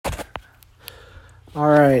All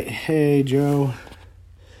right, hey Joe.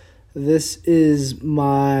 This is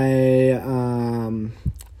my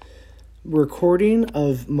recording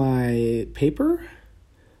of my paper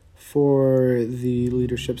for the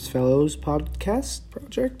Leadership's Fellows podcast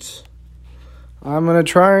project. I'm going to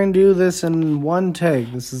try and do this in one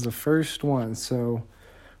take. This is the first one, so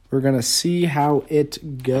we're going to see how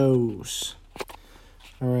it goes.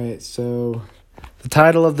 All right, so the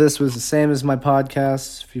title of this was the same as my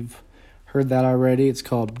podcast. If you've heard that already, it's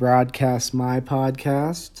called Broadcast My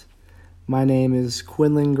Podcast. My name is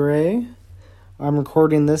Quinlan Gray. I'm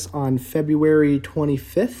recording this on February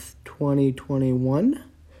 25th, 2021.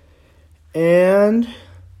 And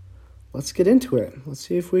let's get into it. Let's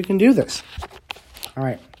see if we can do this. All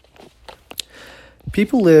right.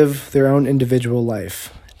 People live their own individual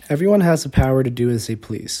life. Everyone has the power to do as they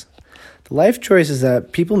please. The life choices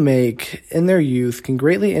that people make in their youth can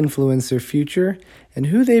greatly influence their future and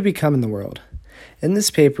who they become in the world. In this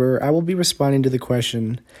paper, I will be responding to the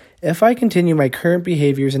question, if I continue my current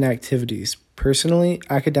behaviors and activities, personally,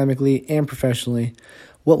 academically, and professionally,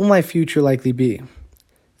 what will my future likely be? In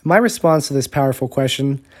my response to this powerful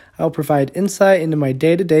question, I will provide insight into my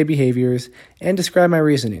day-to-day behaviors and describe my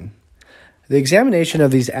reasoning. The examination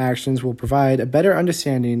of these actions will provide a better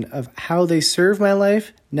understanding of how they serve my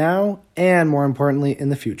life now and, more importantly, in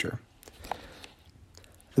the future.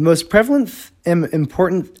 The most prevalent and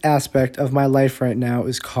important aspect of my life right now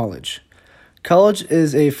is college. College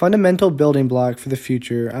is a fundamental building block for the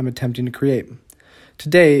future I'm attempting to create.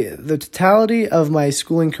 Today, the totality of my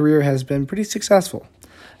schooling career has been pretty successful.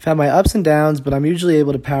 I've had my ups and downs, but I'm usually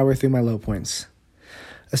able to power through my low points.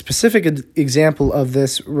 A specific example of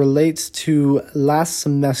this relates to last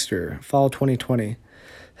semester, fall 2020.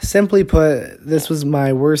 Simply put, this was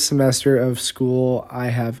my worst semester of school I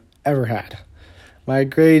have ever had. My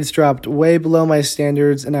grades dropped way below my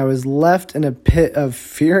standards, and I was left in a pit of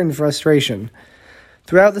fear and frustration.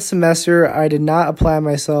 Throughout the semester, I did not apply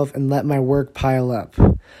myself and let my work pile up.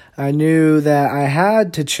 I knew that I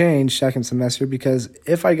had to change second semester because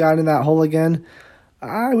if I got in that hole again,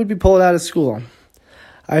 I would be pulled out of school.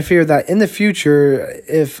 I fear that in the future,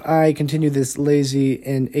 if I continue this lazy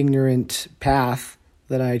and ignorant path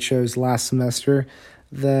that I chose last semester,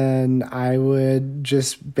 then I would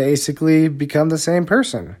just basically become the same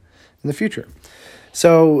person in the future.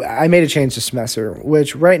 So I made a change this semester,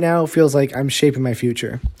 which right now feels like I'm shaping my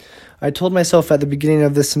future. I told myself at the beginning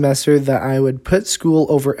of this semester that I would put school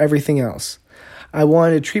over everything else. I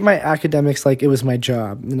wanted to treat my academics like it was my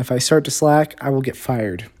job, and if I start to slack, I will get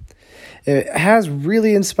fired. It has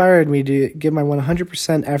really inspired me to give my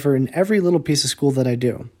 100% effort in every little piece of school that I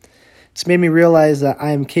do. It's made me realize that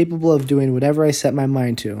I am capable of doing whatever I set my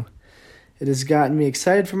mind to. It has gotten me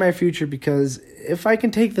excited for my future because if I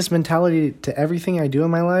can take this mentality to everything I do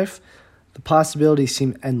in my life, the possibilities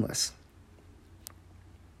seem endless.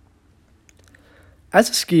 As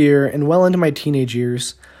a skier and well into my teenage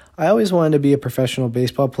years, I always wanted to be a professional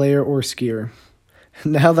baseball player or skier.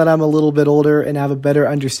 Now that I'm a little bit older and have a better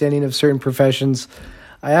understanding of certain professions,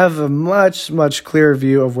 I have a much clearer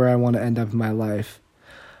view of where I want to end up in my life.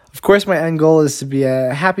 Of course, my end goal is to be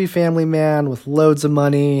a happy family man with loads of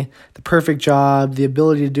money, the perfect job, the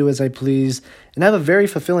ability to do as I please, and have a very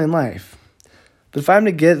fulfilling life. But if I'm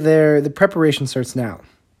to get there, the preparation starts now.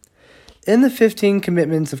 In the 15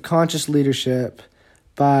 Commitments of Conscious Leadership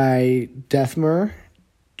by Dethmer,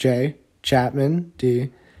 J., Chapman, D.,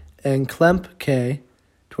 and Klemp, K.,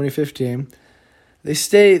 2015, they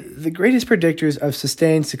state the greatest predictors of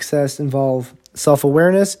sustained success involve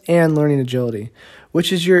self-awareness and learning agility,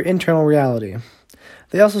 which is your internal reality.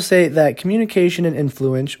 They also say that communication and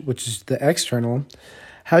influence, which is the external,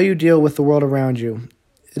 how you deal with the world around you,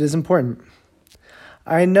 it is important.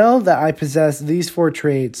 I know that I possess these 4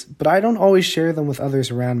 traits, but I don't always share them with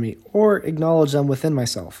others around me or acknowledge them within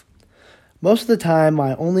myself. Most of the time,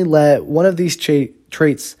 I only let one of these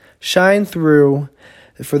traits shine through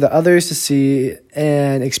for the others to see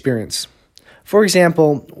and experience. For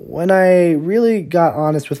example, when I really got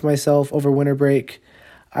honest with myself over winter break,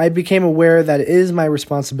 I became aware that it is my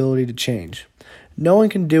responsibility to change. No one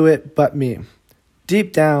can do it but me.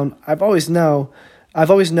 Deep down, I've always known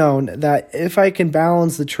that if I can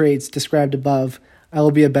balance the traits described above, I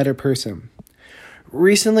will be a better person.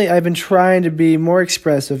 Recently, I've been trying to be more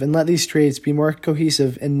expressive and let these traits be more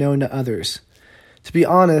cohesive and known to others. To be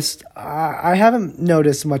honest, I haven't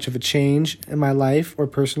noticed much of a change in my life or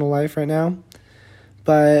personal life right now.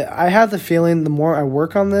 But I have the feeling the more I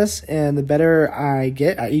work on this and the better I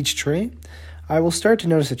get at each trait, I will start to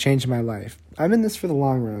notice a change in my life. I'm in this for the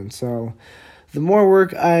long run, so the more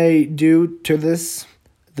work I do to this,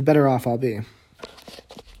 the better off I'll be.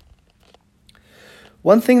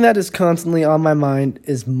 One thing that is constantly on my mind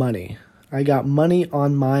is money. I got money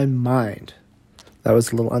on my mind. That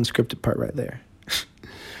was a little unscripted part right there.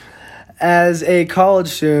 As a college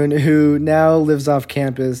student who now lives off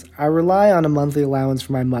campus, I rely on a monthly allowance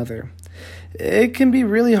from my mother. It can be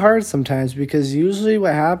really hard sometimes because usually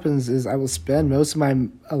what happens is I will spend most of my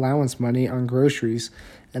allowance money on groceries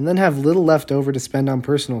and then have little left over to spend on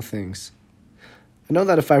personal things. I know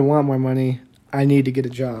that if I want more money, I need to get a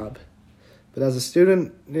job. But as a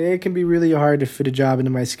student, it can be really hard to fit a job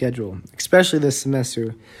into my schedule, especially this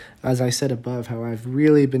semester, as I said above, how I've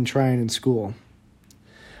really been trying in school.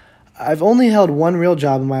 I've only held one real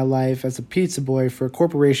job in my life as a pizza boy for a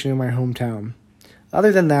corporation in my hometown.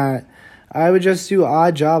 Other than that, I would just do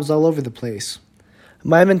odd jobs all over the place.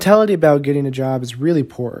 My mentality about getting a job is really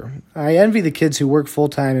poor. I envy the kids who work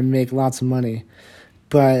full-time and make lots of money,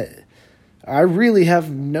 but I really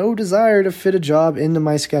have no desire to fit a job into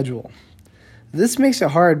my schedule. This makes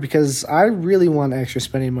it hard because I really want extra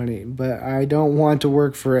spending money, but I don't want to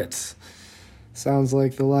work for it. Sounds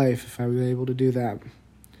like the life if I was able to do that.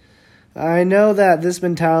 I know that this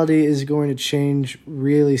mentality is going to change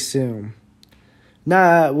really soon.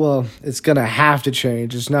 It's going to have to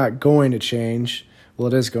change. It's not going to change. Well,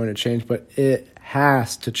 it is going to change, but it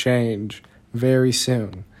has to change very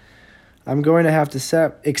soon. I'm going to have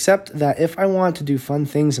to accept that if I want to do fun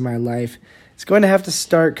things in my life, it's going to have to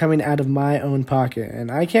start coming out of my own pocket,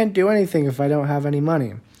 and I can't do anything if I don't have any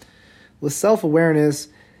money. With self-awareness,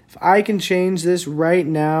 if I can change this right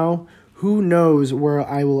now, who knows where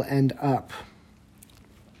I will end up?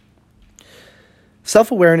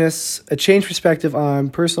 Self-awareness, a changed perspective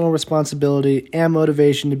on personal responsibility, and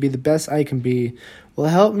motivation to be the best I can be will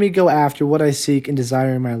help me go after what I seek and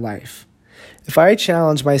desire in my life. If I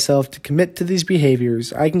challenge myself to commit to these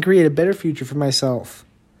behaviors, I can create a better future for myself.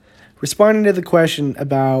 Responding to the question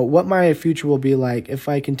about what my future will be like if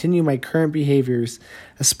I continue my current behaviors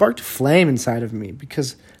has sparked a flame inside of me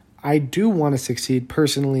because I do want to succeed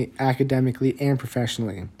personally, academically, and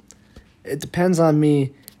professionally. It depends on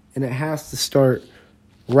me, and it has to start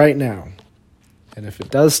right now. And if it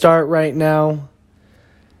does start right now,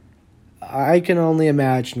 I can only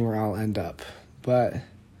imagine where I'll end up. But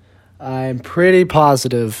I'm pretty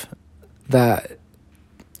positive that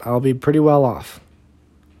I'll be pretty well off.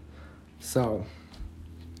 So,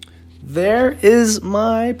 there is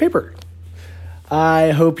my paper.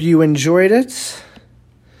 I hope you enjoyed it.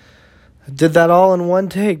 I did that all in one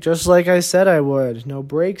take, just like I said I would. No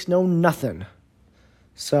breaks, no nothing.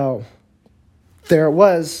 So, there it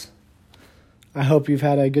was. I hope you've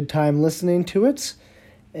had a good time listening to it.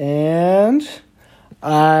 And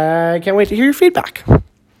I can't wait to hear your feedback.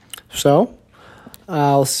 So,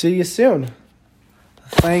 I'll see you soon.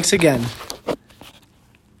 Thanks again.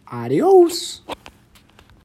 Adios.